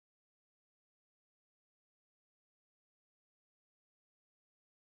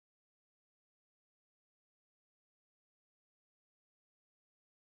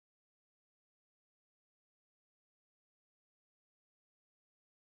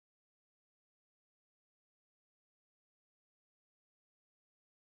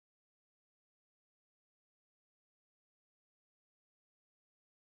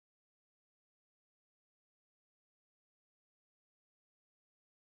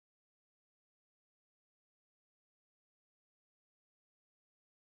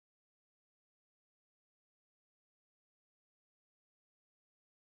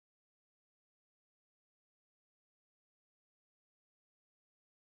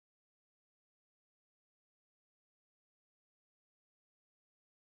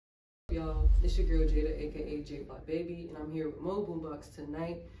Y'all, it's your girl Jada, aka J Block Baby, and I'm here with Moboombox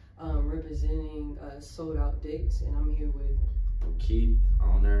tonight, representing SouledOutDates, and I'm here with Keith,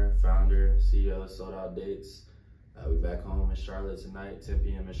 owner, founder, CEO of SouledOutDates. We back home in Charlotte tonight, 10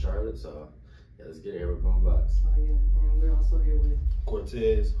 p.m. in Charlotte, so yeah, let's get it here with Boombox. Oh yeah, and we're also here with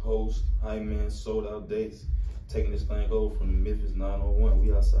Cortez, host, hype-man, SouledOutDates, taking this thing over from Memphis 901.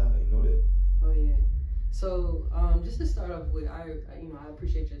 We outside, you know that. Oh yeah. So just to start off with, I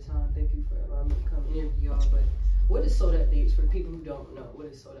appreciate your time. Thank you for allowing me to come interview y'all. But what is SouledOutDates for the people who don't know? What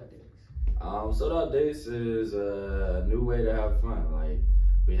is SouledOutDates? SouledOutDates is a new way to have fun. Like,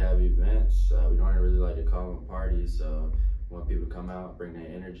 we have events. We don't really like to call them parties, so we want people to come out, bring their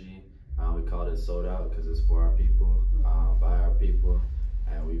energy. We call it Sold Out because it's for our people, by our people,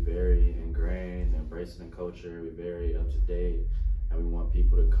 and we very ingrained, embracing the culture. We're very up to date, and we want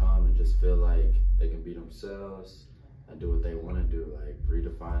people to come and just feel like they can be themselves and do what they want to do, like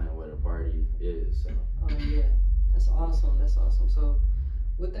redefining what a party is. So. Oh yeah, that's awesome. That's awesome. So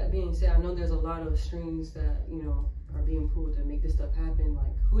with that being said, I know there's a lot of strings that are being pulled to make this stuff happen.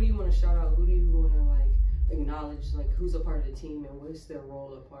 Like, who do you want to shout out? Who do you want to like acknowledge? Like, who's a part of the team and what's their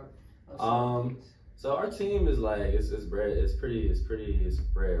role or part of So our team is like it's pretty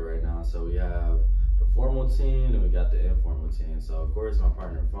spread right now. So we have the formal team and we got the informal team. So of course my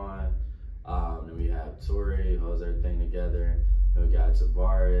partner Fawn. Then we have Tori, who holds everything together. Then we got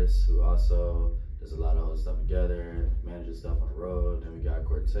Tavares, who also does a lot of other stuff together, manages stuff on the road. Then we got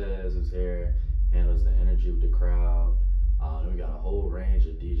Cortez, who's here, handles the energy with the crowd. Then we got a whole range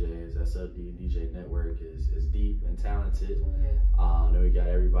of DJs. SLD DJ network is deep and talented. Oh, yeah. Then we got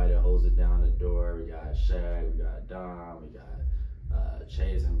everybody that holds it down the door. We got Shaq, we got Dom, we got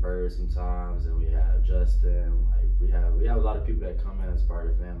Chase and Bird sometimes, and we have Justin. Like we have a lot of people that come in as part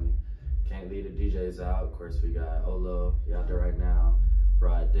of the family. Can't leave the DJs out. Of course, we got Olo, he out there right now.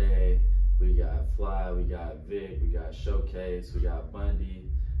 Broad Day, we got Fly, we got Vic, we got Showcase, we got Bundy,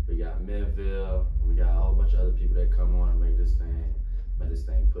 we got Minville, we got a whole bunch of other people that come on and make this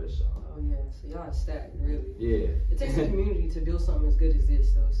thing push. So. Oh yeah, so y'all are stacked, really. Yeah. It takes a community to build something as good as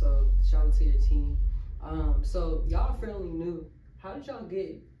this, though. So shout out to your team. So y'all are fairly new. How did y'all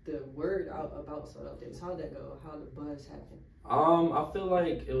get the word out about SouledOutDates? How'd that go? How did the buzz happen? I feel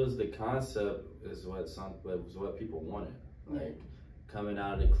like it was the concept is what people wanted. Like coming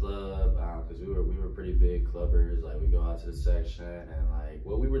out of the club, because we were pretty big clubbers. Like we go out to the section, and like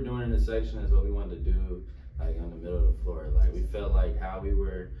what we were doing in the section is what we wanted to do, like in the middle of the floor. Like we felt like how we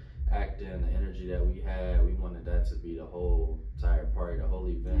were acting, the energy that we had, we wanted that to be the whole entire party, the whole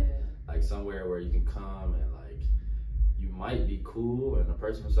event. Yeah. Like somewhere where you can come and like you might be cool and the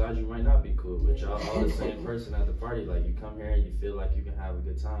person beside you might not be cool, but y'all all the same person at the party. Like you come here and you feel like you can have a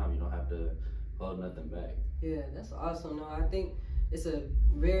good time. You don't have to hold nothing back. Yeah, that's awesome. No, I think it's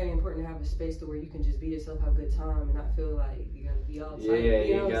very important to have a space to where you can just be yourself, have a good time, and not feel like you gotta be all tight. Yeah,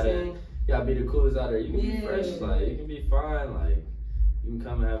 you know what I'm saying? You gotta be the coolest out there. You can be fresh, like you can be fine, like you can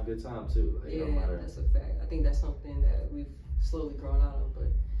come and have a good time too. Like, yeah, no matter. That's a fact. I think that's something that we've slowly grown out of, but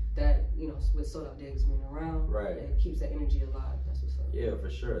that, with SouledOutDates being around, right, it keeps that energy alive. That's what's up. Yeah, for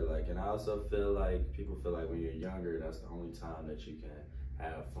sure. Like, and I also feel like people feel like when you're younger, that's the only time that you can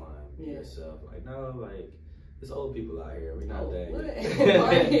have fun, be yourself. Like, no, like, there's old people out here. We're not that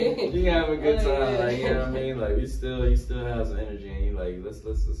young. You can have a good time, like, you know what I mean? Like, you still have some energy, and you like, let's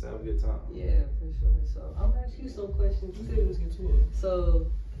have a good time. Yeah, for sure. So I'm gonna ask you some questions too. Let's get to it. So,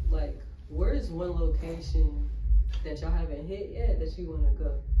 like, where's one location that y'all haven't hit yet that you wanna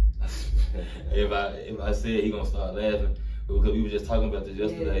go? if I said, he gonna start laughing because we were just talking about this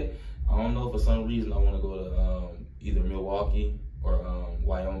yesterday. Yeah. I don't know, for some reason I want to go to either Milwaukee or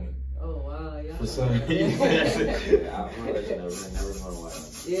Wyoming. Oh wow, yeah. For some reason. Yeah, I'm gonna let you know. We're never going to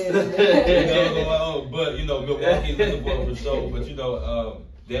Wyoming. Yeah. But Milwaukee is looking for a show. But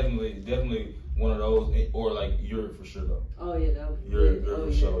definitely one of those, or like Europe for sure though. Oh yeah, that would be Europe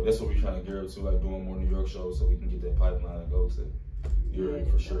for sure. That's what we're trying to gear up to, like doing more New York shows, so we can get that pipeline and go to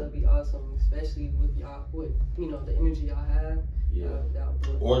Europe for sure. That'd be awesome, especially with y'all, with the energy y'all have. Yeah.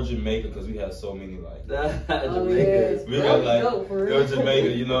 Or Jamaica, because we have so many like. Jamaica. We got like or Jamaica,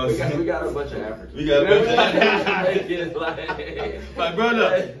 you know what I'm saying? We got a bunch of Africans. We got a bunch of Jamaicans, like my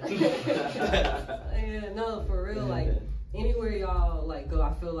brother. Yeah, no, for real, like anywhere y'all like go,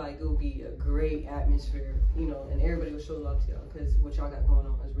 I feel like it would be a great atmosphere, and everybody will show love to y'all because what y'all got going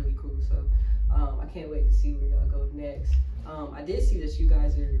on is really cool. So I can't wait to see where y'all go next. I did see that you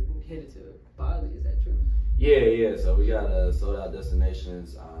guys are headed to Bali. Is that true? Yeah. So we got sold out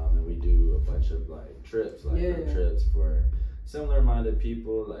destinations, and we do a bunch of like trips, group trips for similar-minded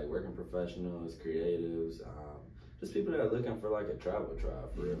people, like working professionals, creatives, just people that are looking for like a travel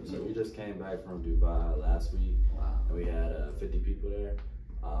tribe for real. So we just came back from Dubai last week. Wow. And we had 50 people there.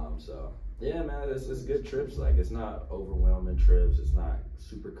 So yeah, man, it's good trips. Like it's not overwhelming trips. It's not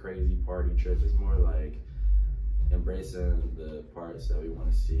super crazy party trips. It's more like embracing the parts that we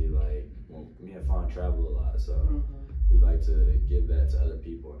want to see. Like me and Fawn travel a lot, so we like to give that to other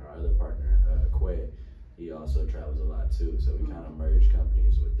people. And our other partner, Quay, he also travels a lot too. So we kind of merge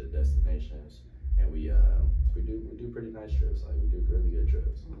companies with the destinations, and we do pretty nice trips. Like we do really good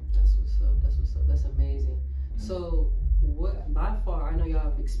trips. That's what's up. That's what's up. That's amazing. So what, by far, I know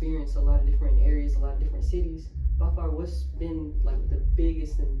y'all have experienced a lot of different areas, a lot of different cities. By far, what's been like the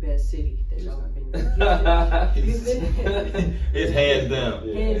biggest and best city that y'all have been in? It's hands down.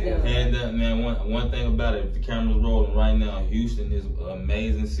 Hands down, man. One thing about it, if the camera's rolling right now, Houston is an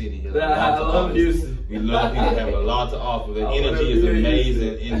amazing city. I love Houston. We love people have a lot to offer. The energy is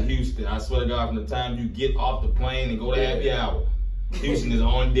amazing in Houston. I swear to God, from the time you get off the plane and go to happy hour, Houston is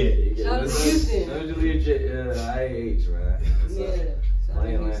on deck. Shout out to Houston. IH, man.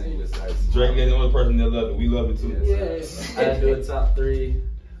 Drake is the only person that love it. We love it too. Yes. I do a top 3.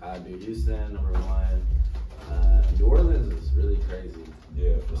 I do Houston, number 1. New Orleans is really crazy.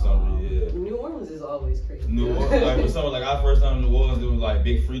 Yeah, for some reason, New Orleans is always crazy. New Orleans, like for some, like our first time in New Orleans, it was like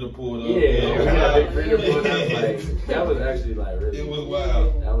Big Frida pulled up. Big Frida pulled up. Like, that was actually like really. It was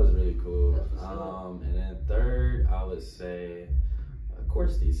wild. That was really cool. And then 3rd, I would say, of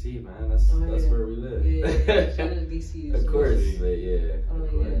course, DC, man. That's where we live. Yeah, shout out to DC. Of course, but yeah.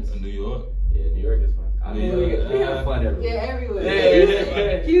 New York. Yeah, New York is fun. I mean, we have fun everywhere. Yeah,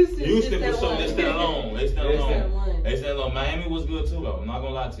 everywhere. Houston was so they stand alone. They stand alone. They stand alone. Miami was good too, though. I'm not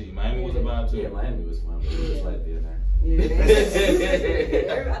gonna lie to you. Miami was a vibe too. Yeah, Miami was fun, but we just like being there.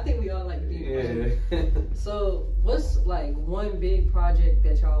 Yeah, I think we all like being there. So, what's like one big project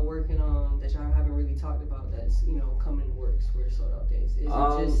that y'all working on that y'all haven't really talked about that's coming in the works for SouledOutDates? Is it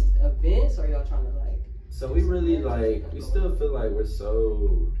just events, or y'all trying to like? So we really we still feel like we're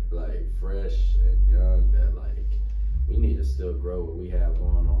so like fresh and young that like we need to still grow what we have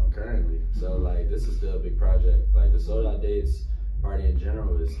going on currently. So like this is still a big project. Like the SouledOutDates party in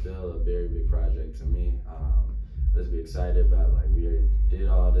general is still a very big project to me. Let's be excited about like we did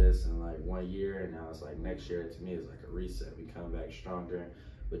all this in like 1 year, and now it's like next year to me is like a reset. We come back stronger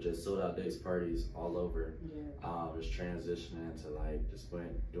with just SouledOutDates parties all over. Just transitioning to like just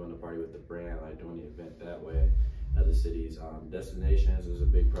doing the party with the brand, like doing the event that way. Other cities, destinations is a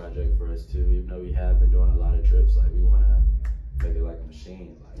big project for us too. Even though we have been doing a lot of trips, like we want to make it like a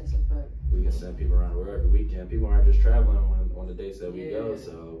machine. Like that's a fact. We can send people around the world every weekend. People aren't just traveling on the dates that we go,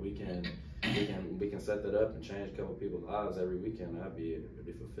 so we can set that up and change a couple people's lives every weekend. That'd be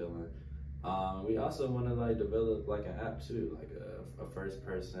fulfilling. We also want to like develop like an app too, like a first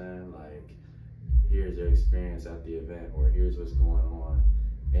person, like here's your experience at the event, or here's what's going on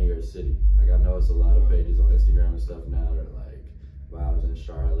in your city. Like I know it's a lot of pages on Instagram and stuff now that are like vibes in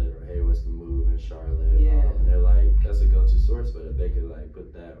Charlotte, or hey, what's the move in Charlotte? And they're like, that's a go-to source, but if they could like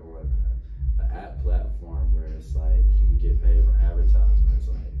put that on an app platform where it's like you can get paid for advertisements,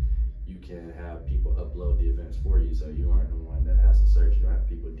 like you can have people upload the events for you, so you aren't the one that has to search. You don't have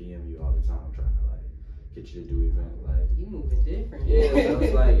people DM you all the time trying to like get you to do event. Like you moving different. Yeah, so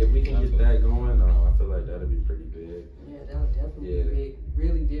it's like if we can get that going, I feel like that'll be pretty big. Yeah, that'll definitely be big.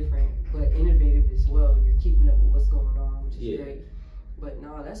 Really different, but innovative as well. You're keeping up with what's going on, which is great. But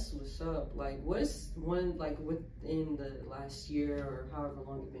no, that's what's up. Like, what's one, like within the last year or however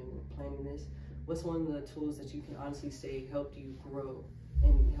long you've been planning this, what's one of the tools that you can honestly say helped you grow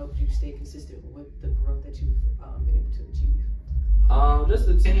and helped you stay consistent with the growth that you've been able to achieve? Just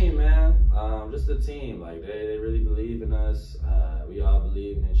the team, man. Just the team. Like they really believe in us. We all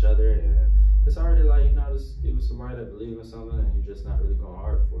believe in each other, and it's hard to like just be with somebody that believes in something and you're just not really going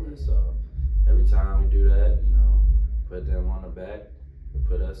hard for it. So every time we do that, put them on the back,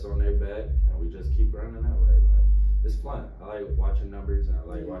 put us on their back, and we just keep running that way. Like it's fun. I like watching numbers, and I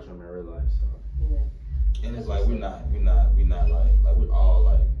like watching them in real life. So and it's like we're not like we're all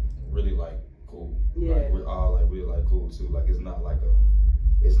like really like cool. Like we're all like really like cool too. Like it's not like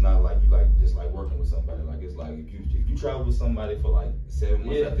you like just like working with somebody. Like it's like if you travel with somebody for like 7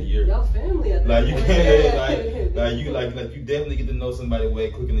 months out the year, y'all family at like you can't like you definitely get to know somebody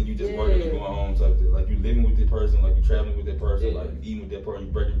way quicker than you just working and going home type thing. Like you living with this person, like you traveling with that person, like you eating with that person,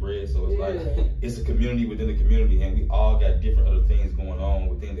 you breaking bread. So it's like it's a community within the community, and we all got different other things going on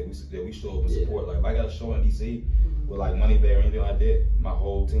within that we show up and support. Like if I got a show in DC with like money there or anything like that, my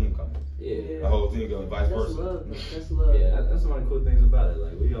whole team comes. The whole thing goes vice versa. That's love. Yeah, that's one of the cool things about it.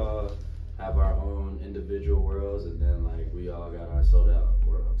 Like we all have our own individual worlds, and then like we all got our sold out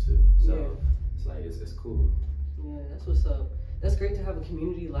world too. So it's like it's cool. Yeah, that's what's up. That's great to have a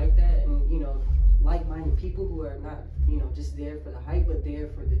community like that, and you know, like-minded people who are not, you know, just there for the hype, but there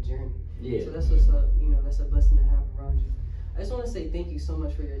for the journey. Yeah. So that's what's up. You know, that's a blessing to have around you. I just want to say thank you so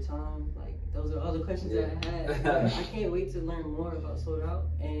much for your time. Like, those are all the questions that I had. I can't wait to learn more about Sold Out,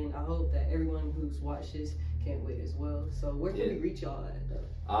 and I hope that everyone who's watched this can't wait as well. So where can we reach y'all at, though?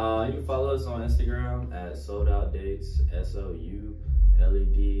 You can follow us on Instagram at SouledOutDates, SouledOutDates.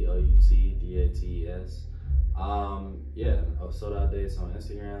 SouledOutDates on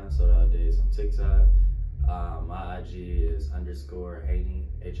Instagram, SouledOutDates on TikTok. My IG is _Haynie,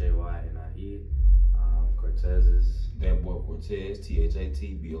 HAYNIE. Cortez is that boy Cortez,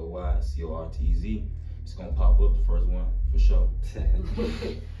 ThatBoyCortez. It's gonna pop up the first one for sure.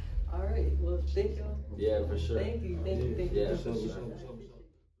 All right. Well, thank y'all. Yeah, for sure. Thank you. Yeah, for sure.